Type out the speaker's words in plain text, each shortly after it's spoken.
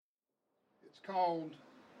It's called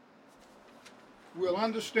We'll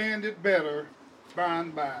Understand It Better by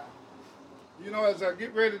and by. You know, as I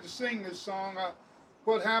get ready to sing this song,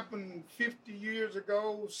 what happened 50 years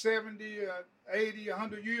ago, 70, 80,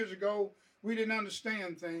 100 years ago, we didn't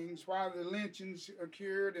understand things, why the lynchings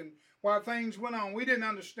occurred and why things went on. We didn't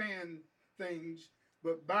understand things,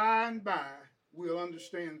 but by and by, we'll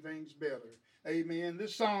understand things better. Amen.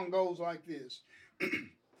 This song goes like this.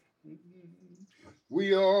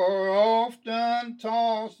 We are often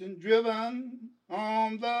tossed and driven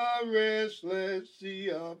on the restless sea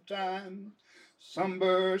of time.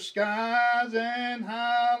 Somber skies and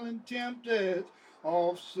howling tempests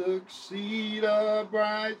oft succeed a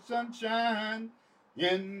bright sunshine.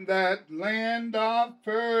 In that land of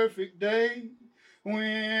perfect day,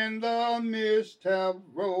 when the mists have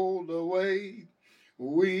rolled away,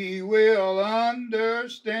 we will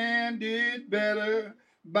understand it better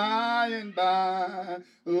by and by.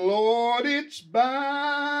 Lord, it's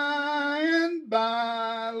by and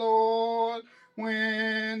by, Lord,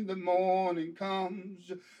 when the morning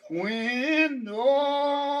comes, when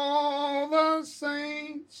all the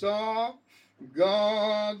saints are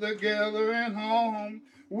gathered gathering home,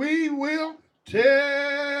 we will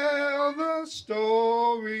tell the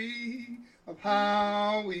story of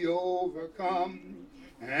how we overcome,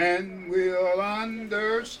 and we'll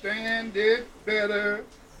understand it better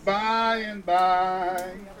by and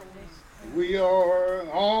by. We are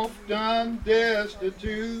often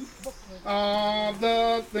destitute of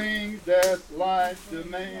the things that life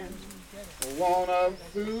demands. Want of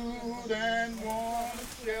food and want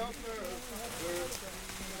of shelter.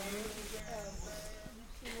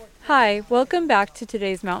 Hi, welcome back to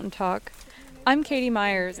today's Mountain Talk. I'm Katie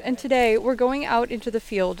Myers, and today we're going out into the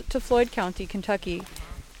field to Floyd County, Kentucky.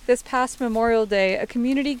 This past Memorial Day, a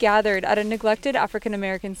community gathered at a neglected African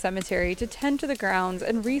American cemetery to tend to the grounds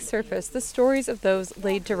and resurface the stories of those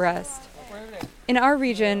laid to rest. In our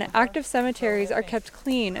region, active cemeteries are kept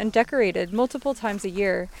clean and decorated multiple times a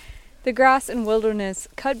year. The grass and wilderness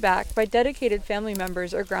cut back by dedicated family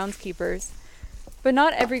members or groundskeepers. But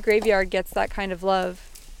not every graveyard gets that kind of love.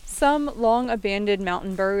 Some long-abandoned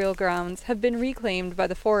mountain burial grounds have been reclaimed by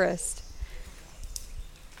the forest.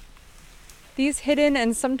 These hidden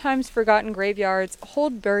and sometimes forgotten graveyards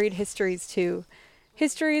hold buried histories too.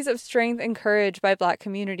 Histories of strength and courage by Black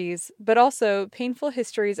communities, but also painful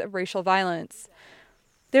histories of racial violence.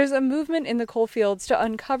 There's a movement in the coalfields to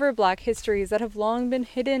uncover Black histories that have long been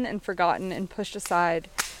hidden and forgotten and pushed aside.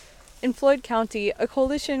 In Floyd County, a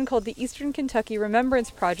coalition called the Eastern Kentucky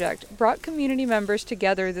Remembrance Project brought community members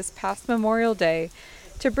together this past Memorial Day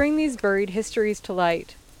to bring these buried histories to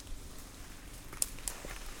light.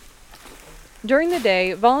 During the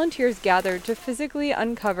day, volunteers gathered to physically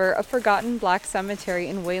uncover a forgotten Black cemetery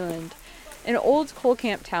in Wayland, an old coal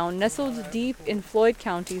camp town nestled deep in Floyd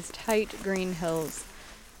County's tight green hills.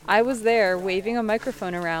 I was there waving a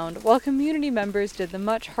microphone around while community members did the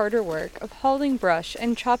much harder work of hauling brush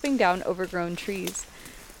and chopping down overgrown trees.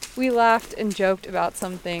 We laughed and joked about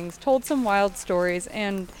some things, told some wild stories,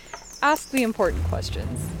 and asked the important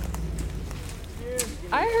questions.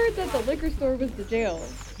 I heard that the liquor store was the jail.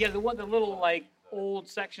 Yeah, the little old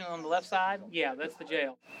section on the left side. Yeah, that's the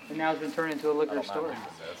jail. And now it's been turned into a liquor store.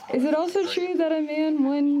 Is it also true that a man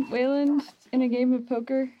won Wayland in a game of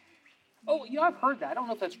poker? Oh, yeah, I've heard that. I don't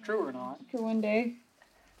know if that's true or not. For one day?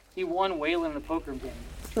 He won Wayland in a poker game.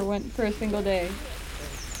 For a single day.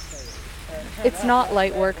 It's not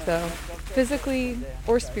light work, though, physically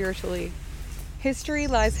or spiritually. History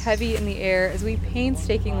lies heavy in the air as we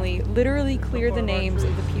painstakingly, literally clear the names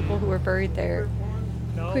of the people who were buried there.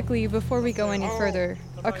 Quickly, before we go any further,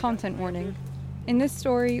 a content warning. In this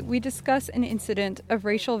story, we discuss an incident of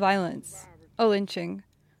racial violence, a lynching.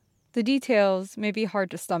 The details may be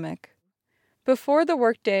hard to stomach. Before the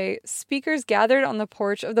workday, speakers gathered on the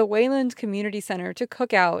porch of the Wayland Community Center to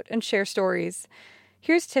cook out and share stories.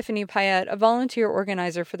 Here's Tiffany Payette, a volunteer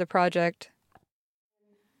organizer for the project.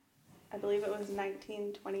 I believe it was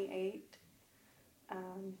 1928.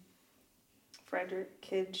 Frederick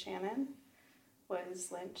Kidd Shannon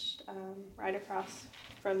was lynched right across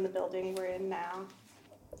from the building we're in now.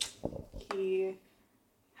 He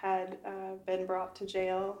had been brought to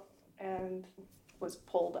jail and was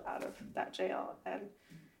pulled out of that jail and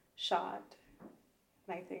shot.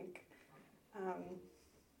 And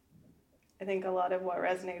I think a lot of what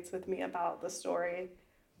resonates with me about the story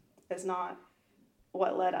is not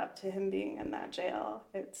what led up to him being in that jail.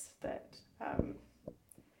 It's that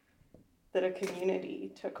that a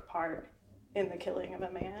community took part in the killing of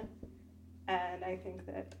a man. And I think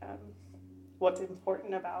that what's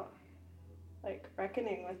important about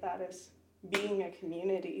reckoning with that is being a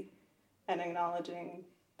community and acknowledging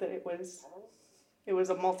that it was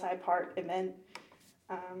a multi-part event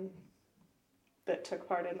that took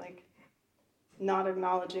part in like not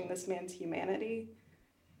acknowledging this man's humanity.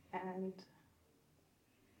 And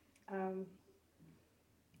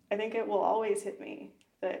I think it will always hit me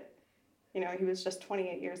that, you know, he was just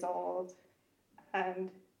 28 years old and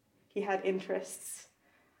he had interests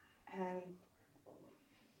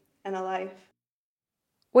and a life.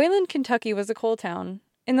 Wayland, Kentucky was a coal town.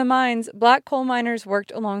 In the mines, black coal miners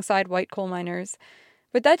worked alongside white coal miners,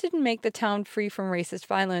 but that didn't make the town free from racist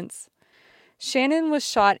violence. Shannon was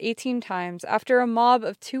shot 18 times after a mob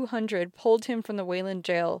of 200 pulled him from the Wayland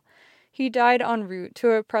jail. He died en route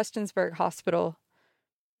to a Prestonsburg hospital.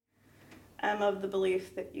 I'm of the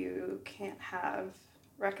belief that you can't have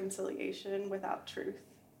reconciliation without truth,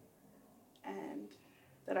 and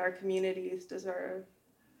that our communities deserve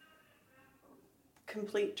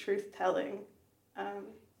complete truth-telling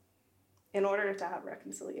in order to have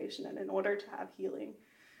reconciliation and in order to have healing.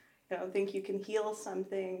 I don't think you can heal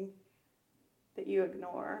something that you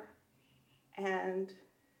ignore, and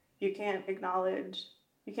you can't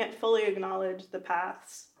fully acknowledge the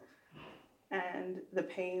paths and the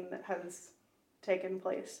pain that has taken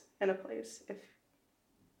place in a place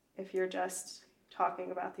if you're just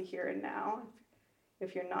talking about the here and now,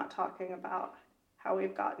 if you're not talking about how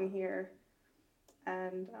we've gotten here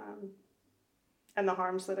and the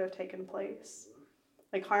harms that have taken place.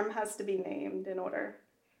 Like, harm has to be named in order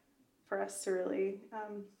for us to really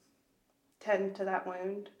tend to that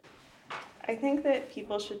wound. I think that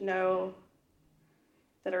people should know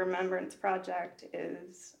that a remembrance project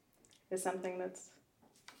is something it's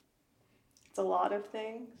a lot of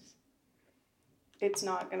things. It's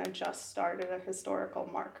not going to just start at a historical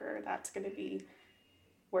marker. That's going to be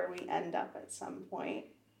where we end up at some point.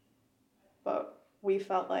 But we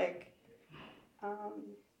felt like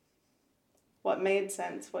what made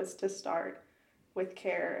sense was to start with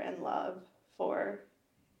care and love for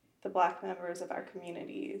the Black members of our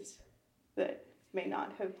communities that may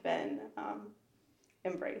not have been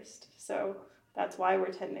embraced. So that's why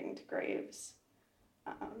we're tending to graves.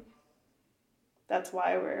 That's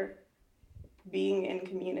why we're being in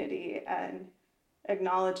community and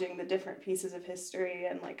acknowledging the different pieces of history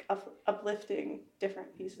and like uplifting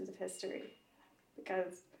different pieces of history,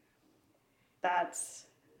 because that's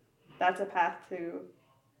a path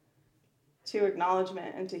to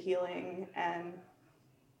acknowledgement and to healing, and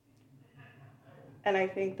I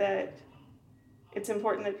think that it's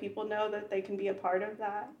important that people know that they can be a part of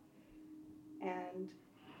that, and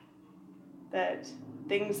that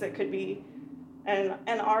things that could be and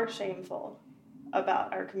are shameful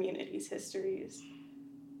about our community's histories,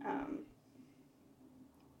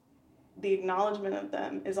 the acknowledgement of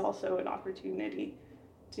them is also an opportunity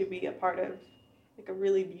to be a part of like a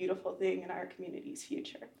really beautiful thing in our community's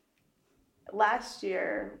future. Last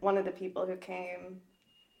year, one of the people who came,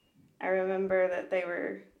 I remember that they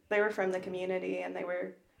were from the community, and they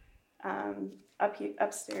were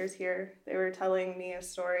upstairs here. They were telling me a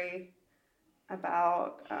story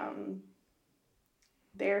about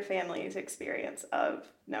their family's experience of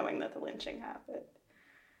knowing that the lynching happened.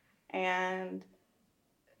 And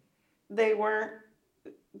they weren't,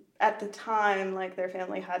 at the time, like, their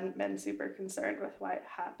family hadn't been super concerned with why it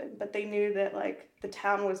happened, but they knew that, like, the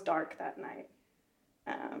town was dark that night.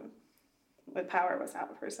 The power was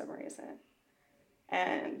out for some reason.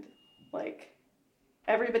 And, like,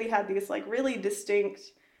 everybody had these, like, really distinct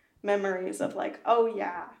memories of, like, oh,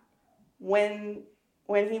 yeah, when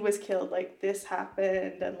he was killed, like, this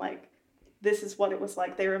happened, and, like, this is what it was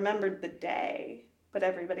like. They remembered the day, but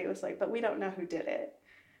everybody was like, but we don't know who did it.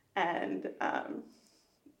 And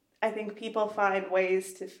I think people find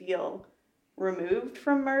ways to feel removed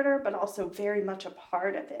from murder, but also very much a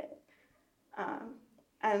part of it.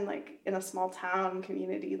 And, like, in a small town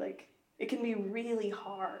community, like, it can be really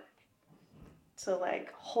hard to,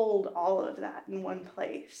 like, hold all of that in one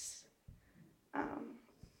place.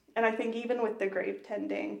 And I think even with the grave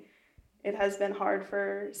tending, it has been hard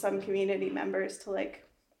for some community members to, like,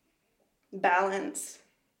 balance,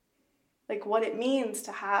 like, what it means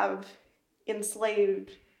to have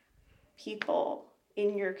enslaved people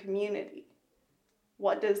in your community.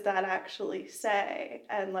 What does that actually say?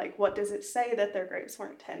 And, like, what does it say that their graves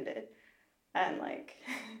weren't tended? And, like,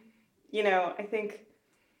 you know, I think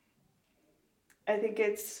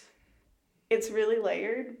it's really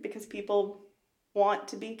layered, because people want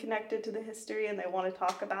to be connected to the history and they want to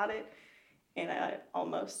talk about it in a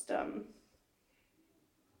almost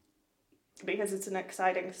because it's an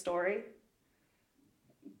exciting story.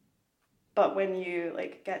 But when you,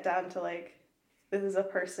 like, get down to, like, this is a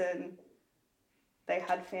person they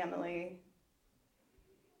had family.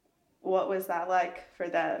 What was that like for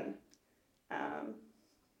them?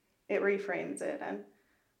 It reframes it and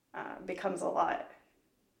becomes a lot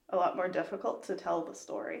more difficult to tell the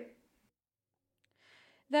story.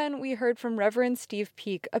 Then we heard from Reverend Steve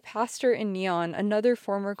Peak, a pastor in Neon, another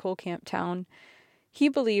former coal camp town. He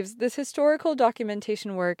believes this historical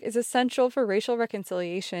documentation work is essential for racial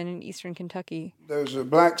reconciliation in eastern Kentucky. There's a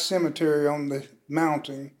black cemetery on the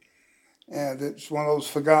mountain, and it's one of those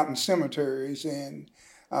forgotten cemeteries. And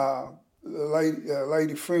a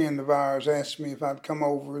lady friend of ours asked me if I'd come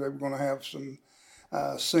over. They were going to have some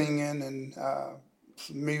singing and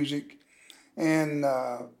some music, and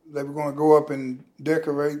they were going to go up and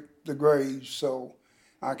decorate the graves. So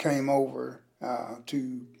I came over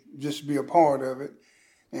to just be a part of it.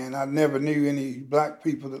 And I never knew any black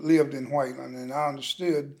people that lived in Whiteland, and I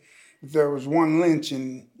understood that there was one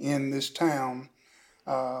lynching in this town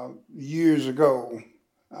years ago,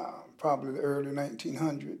 probably the early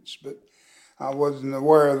 1900s, but I wasn't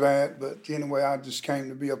aware of that. But anyway, I just came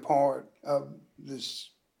to be a part of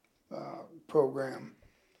this program.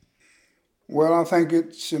 Well, I think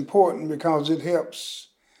it's important because it helps.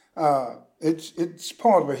 It's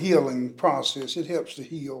part of a healing process. It helps to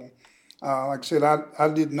heal. Like I said, I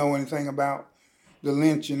didn't know anything about the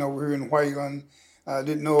lynching over here in Whiteland. I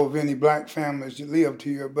didn't know of any black families that lived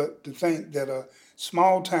here, but to think that a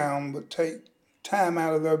small town would take time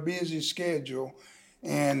out of their busy schedule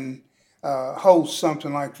and host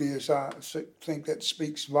something like this, I think that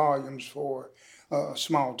speaks volumes for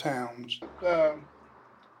small towns.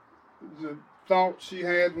 The thought she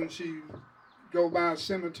had when she go by a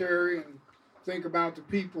cemetery and think about the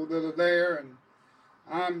people that are there, and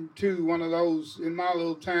I'm too one of those in my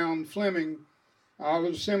little town, Fleming, our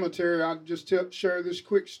little cemetery. I'll just share this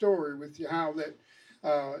quick story with you how that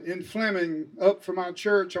in Fleming, up from our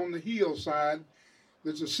church on the hillside,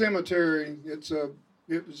 there's a cemetery.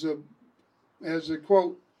 It was as a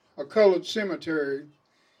quote, a colored cemetery,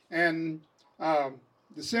 and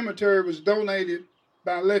the cemetery was donated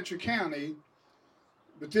by Letcher County,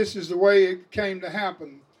 but this is the way it came to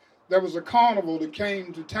happen. There was a carnival that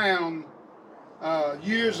came to town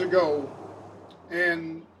years ago,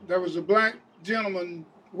 and there was a black gentleman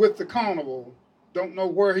with the carnival. Don't know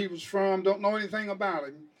where he was from, don't know anything about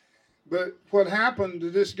him. But what happened to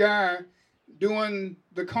this guy doing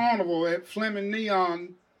the carnival at Fleming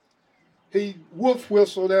Neon, he wolf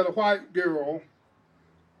whistled at a white girl,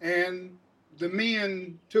 and the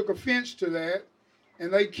men took offense to that,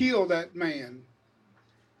 and they killed that man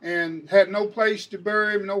and had no place to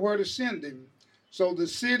bury him, nowhere to send him. So the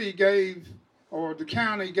city gave, or the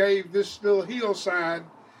county gave, this little hillside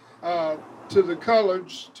to the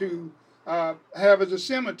coloreds to have as a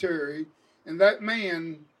cemetery, and that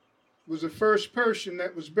man was the first person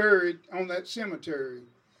that was buried on that cemetery.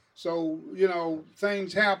 So, you know,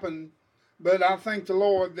 things happen, but I thank the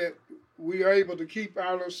Lord that we are able to keep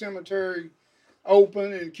our little cemetery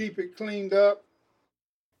open and keep it cleaned up.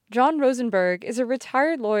 John Rosenberg is a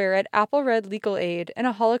retired lawyer at Apple Red Legal Aid and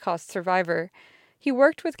a Holocaust survivor. He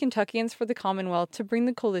worked with Kentuckians for the Commonwealth to bring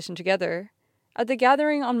the coalition together. At the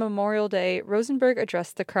gathering on Memorial Day, Rosenberg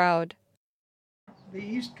addressed the crowd. The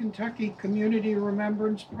East Kentucky Community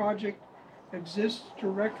Remembrance Project exists to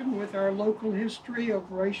reckon with our local history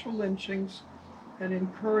of racial lynchings and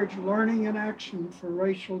encourage learning and action for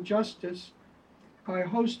racial justice by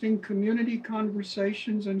hosting community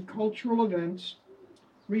conversations and cultural events,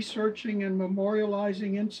 researching and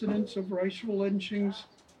memorializing incidents of racial lynchings,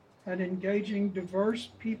 and engaging diverse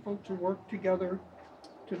people to work together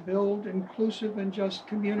to build inclusive and just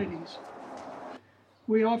communities.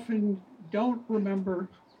 We often don't remember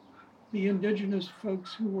the indigenous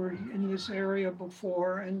folks who were in this area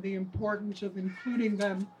before and the importance of including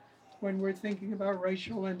them when we're thinking about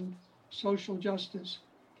racial and social justice.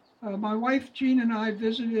 My wife Jean and I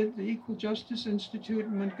visited the Equal Justice Institute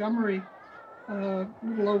in Montgomery a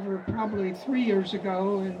little over probably 3 years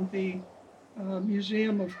ago, in the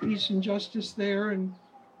Museum of Peace and Justice there, and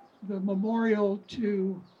the memorial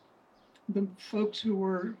to the folks who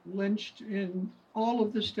were lynched in all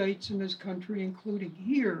of the states in this country, including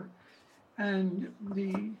here, and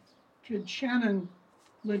the Kid Shannon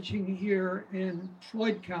lynching here in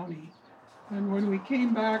Floyd County. And when we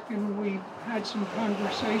came back and we had some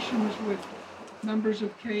conversations with members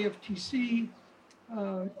of KFTC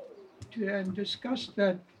and discussed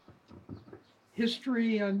that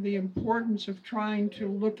history and the importance of trying to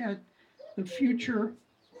look at the future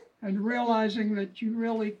and realizing that you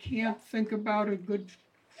really can't think about a good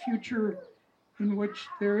future in which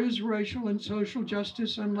there is racial and social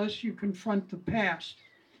justice unless you confront the past.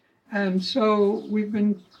 And so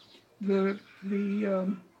the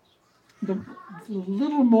the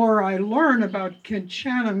little more I learn about Kid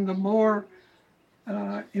Shannon, the more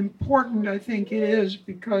important I think it is,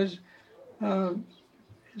 because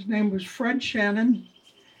his name was Fred Shannon,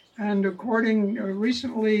 and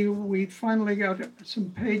recently we finally got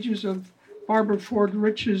some pages of Barbara Ford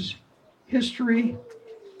Rich's history,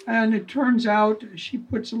 and it turns out she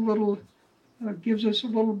puts gives us a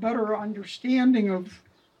little better understanding of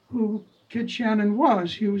who Kid Shannon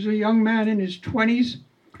was. He was a young man in his 20s.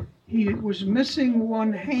 He was missing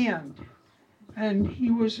one hand, and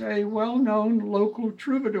he was a well-known local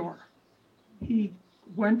troubadour. He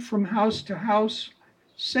went from house to house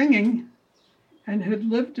singing and had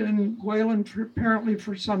lived in Wayland apparently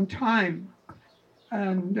for some time,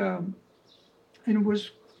 and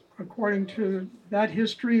was, according to that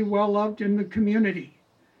history, well loved in the community.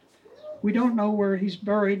 We don't know where he's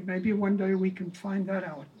buried. Maybe one day we can find that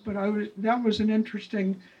out. But that was an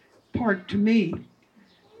interesting part to me.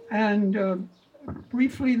 And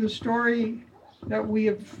briefly, the story that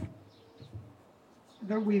we've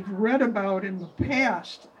read about in the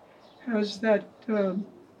past is that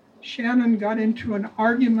Shannon got into an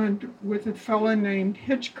argument with a fellow named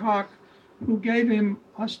Hitchcock, who gave him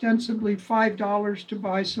ostensibly $5 to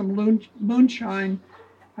buy some moonshine,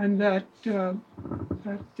 and that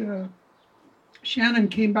Shannon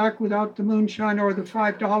came back without the moonshine or the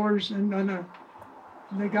 $5, and then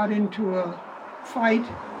they got into a fight,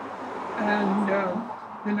 and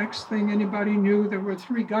the next thing anybody knew, there were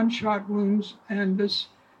 3 gunshot wounds, and this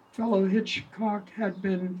fellow Hitchcock had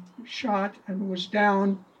been shot and was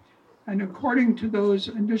down. And according to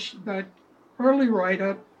that early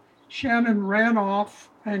write-up, Shannon ran off,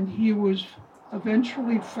 and he was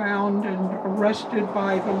eventually found and arrested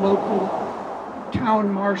by the local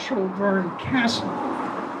town marshal, Vern Castle,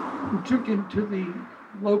 who took him to the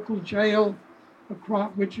local jail,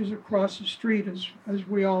 which is across the street, as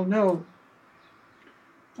we all know.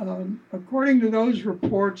 According to those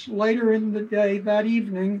reports, later in the day, that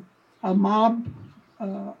evening, a mob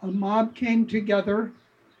came together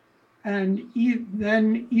and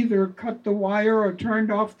then either cut the wire or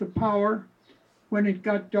turned off the power when it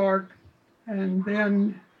got dark. And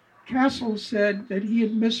then Castle said that he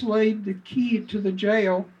had mislaid the key to the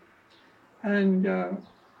jail, and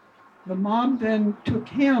the mob then took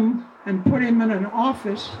him and put him in an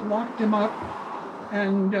office, locked him up,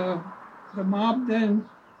 and the mob then,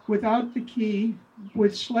 without the key,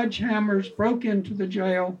 with sledgehammers, broke into the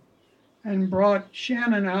jail and brought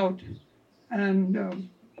Shannon out and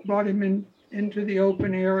brought him into the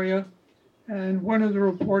open area. And one of the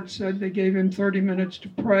reports said they gave him 30 minutes to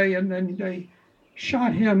pray, and then they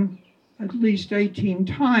shot him at least 18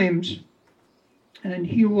 times. And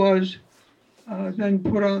he was then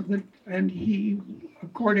put on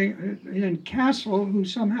in Castle, who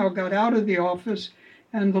somehow got out of the office,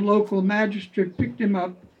 and the local magistrate picked him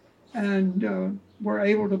up and were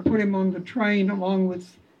able to put him on the train along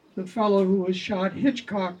with the fellow who was shot,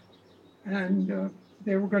 Hitchcock, and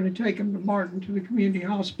they were going to take him to Martin, to the community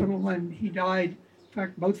hospital, and he died. In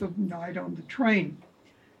fact, both of them died on the train.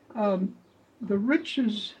 The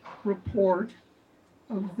Riches report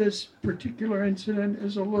of this particular incident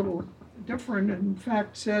is a little different, and in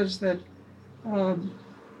fact says that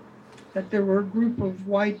there were a group of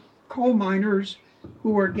white coal miners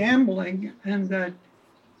who were gambling, and that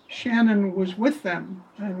Shannon was with them,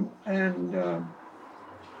 and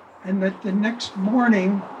that the next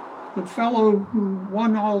morning the fellow who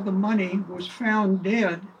won all the money was found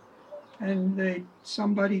dead, and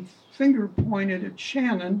somebody finger pointed at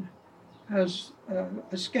Shannon as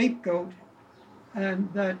a scapegoat, and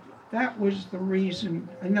that was the reason,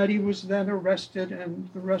 and that he was then arrested, and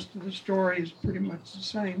the rest of the story is pretty much the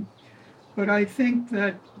same. But I think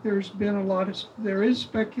that there is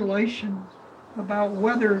speculation about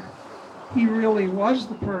whether he really was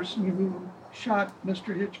the person who shot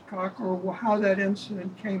Mr. Hitchcock, or how that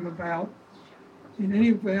incident came about. In any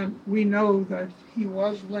event, we know that he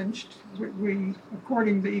was lynched.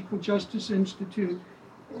 According to the Equal Justice Institute,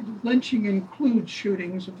 lynching includes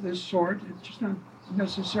shootings of this sort. It's not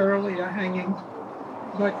necessarily a hanging,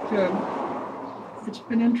 but it's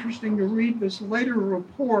been interesting to read this later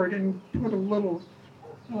report and put a little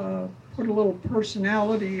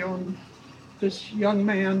personality on this young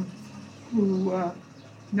man who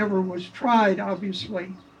never was tried, obviously.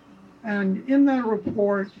 And in that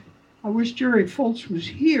report, I wish Jerry Fultz was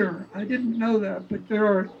here. I didn't know that, but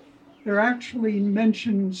there actually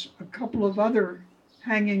mentions a couple of other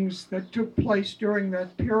hangings that took place during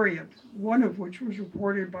that period, one of which was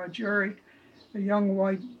reported by Jerry. A young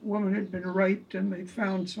white woman had been raped, and they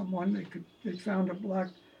found someone. They found a black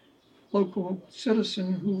local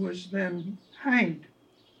citizen who was then hanged.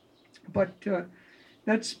 But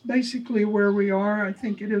that's basically where we are. I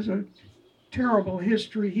think it is a terrible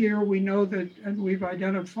history here. We know that, and we've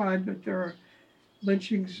identified that there are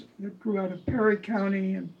lynchings that grew out of Perry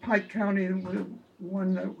County and Pike County, and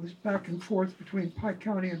one that was back and forth between Pike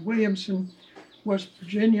County and Williamson, West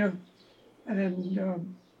Virginia, and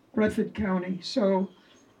Breathitt County. So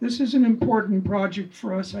this is an important project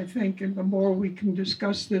for us, I think, and the more we can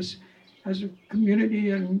discuss this as a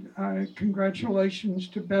community, and congratulations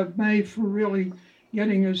to Bev May for really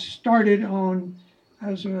getting us started on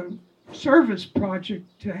as a service project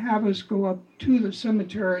to have us go up to the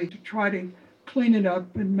cemetery to try to clean it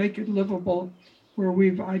up and make it livable, where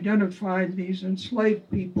we've identified these enslaved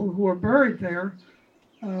people who are buried there.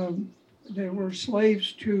 They were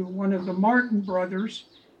slaves to one of the Martin brothers,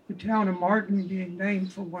 the town of Martin being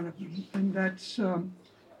named for one of them. And that's, and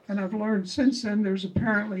I've learned since then there's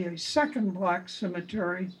apparently a second black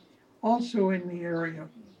cemetery also in the area.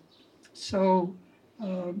 So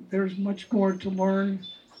there's much more to learn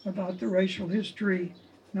about the racial history,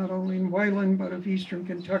 not only in Wayland, but of Eastern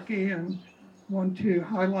Kentucky, and want to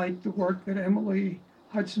highlight the work that Emily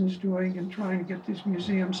Hudson's doing in trying to get this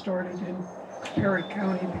museum started in Perry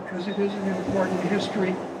County, because it is an important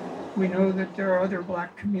history. We know that there are other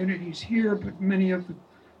black communities here, but many of the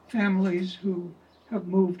families who have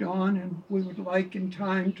moved on, and we would like in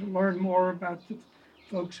time to learn more about the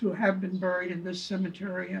folks who have been buried in this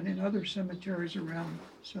cemetery and in other cemeteries around.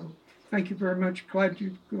 So thank you very much. Glad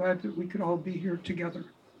that we could all be here together.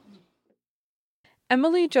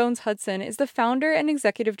 Emily Jones Hudson is the founder and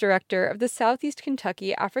executive director of the Southeast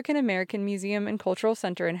Kentucky African American Museum and Cultural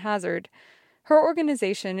Center in Hazard. Her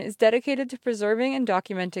organization is dedicated to preserving and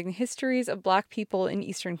documenting the histories of Black people in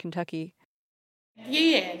Eastern Kentucky.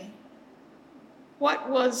 Again, what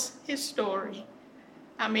was his story?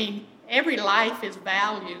 I mean, every life is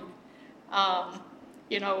valued.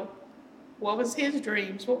 What was his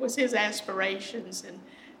dreams? What was his aspirations? And,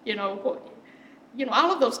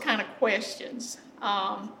 all of those kind of questions.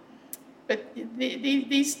 But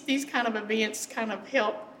these kind of events kind of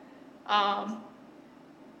help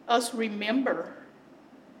us remember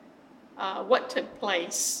what took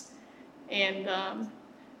place. And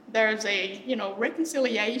there's a,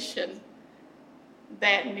 reconciliation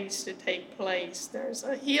that needs to take place. There's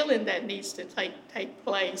a healing that needs to take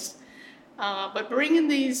place. But bringing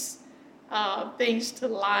these things to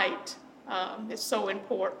light is so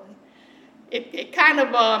important. It kind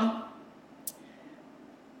of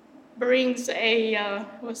brings a,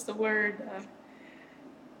 what's the word?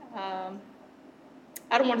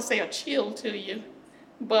 I don't want to say a chill to you,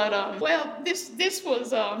 but this was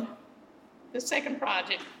the second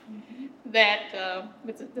project that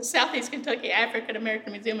with the Southeast Kentucky African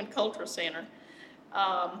American Museum and Cultural Center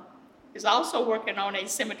is also working on a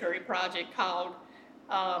cemetery project called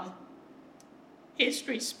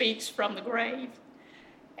History Speaks from the Grave,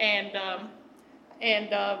 and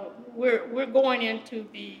we're going into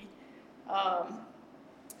the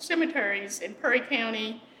cemeteries in Perry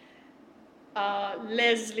County,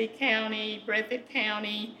 Leslie County, Breathitt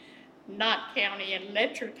County, Knott County, and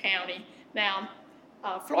Letcher County. Now,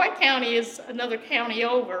 Floyd County is another county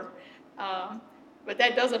over, but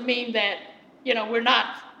that doesn't mean that we're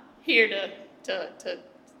not here to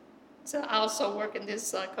also work in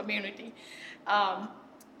this community.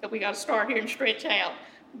 But we got to start here and stretch out.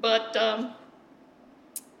 But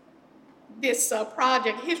this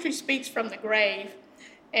project, History Speaks from the Grave,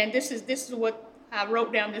 and this is what I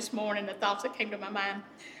wrote down this morning, the thoughts that came to my mind.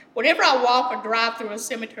 Whenever I walk or drive through a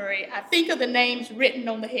cemetery, I think of the names written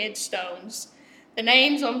on the headstones. The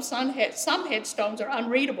names on some headstones are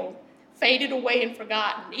unreadable, faded away and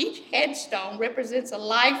forgotten. Each headstone represents a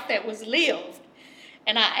life that was lived.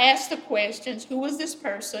 And I ask the questions, who was this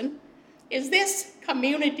person? Is this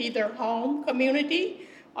community their home community?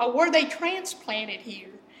 Or were they transplanted here?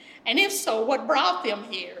 And if so, what brought them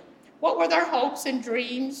here? What were their hopes and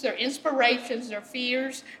dreams, their inspirations, their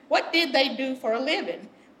fears? What did they do for a living?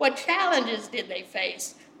 What challenges did they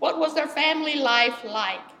face? What was their family life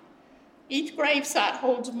like? Each gravesite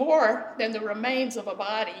holds more than the remains of a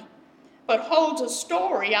body, but holds a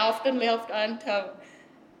story often left untold.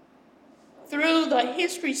 Through the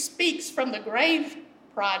History Speaks from the Grave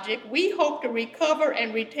project, we hope to recover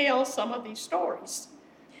and retell some of these stories.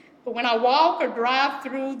 But when I walk or drive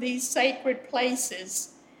through these sacred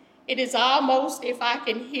places, it is almost if I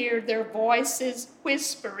can hear their voices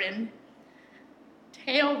whispering,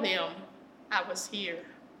 "Tell them I was here."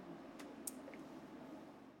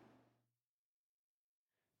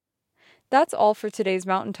 That's all for today's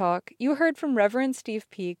Mountain Talk. You heard from Reverend Steve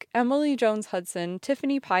Peak, Emily Jones Hudson,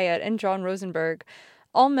 Tiffany Pyatt, and John Rosenberg.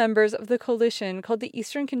 all members of the coalition called the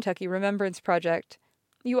Eastern Kentucky Remembrance Project.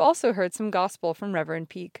 You also heard some gospel from Reverend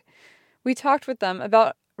Peak. We talked with them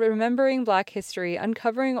about remembering Black history,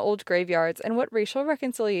 uncovering old graveyards, and what racial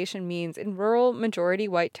reconciliation means in rural,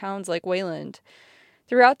 majority-white towns like Wayland.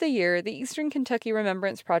 Throughout the year, the Eastern Kentucky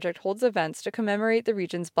Remembrance Project holds events to commemorate the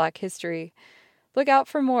region's Black history. Look out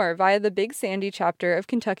for more via the Big Sandy chapter of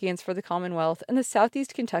Kentuckians for the Commonwealth and the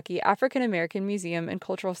Southeast Kentucky African American Museum and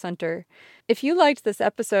Cultural Center. If you liked this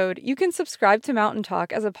episode, you can subscribe to Mountain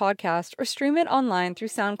Talk as a podcast or stream it online through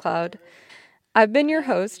SoundCloud. I've been your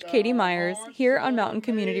host, Katie Myers, here on Mountain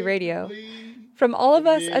Community Radio. From all of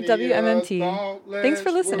us at WMMT, thanks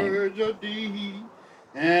for listening.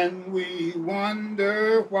 And we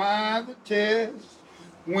wonder why the test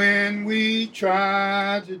when we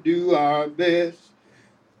try to do our best,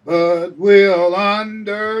 but we'll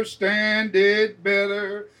understand it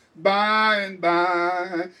better by and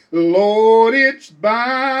by. Lord, it's by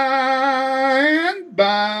and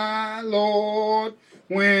by, Lord,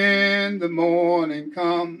 when the morning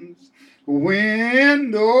comes,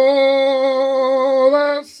 when all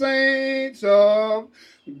the saints of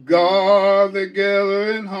God are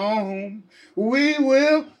gathering home, we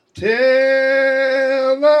will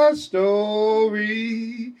tell the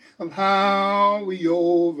story of how we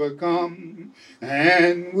overcome,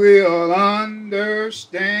 and we'll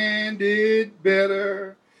understand it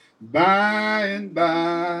better by and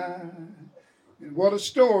by. And what a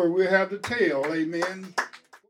story we have to tell, amen.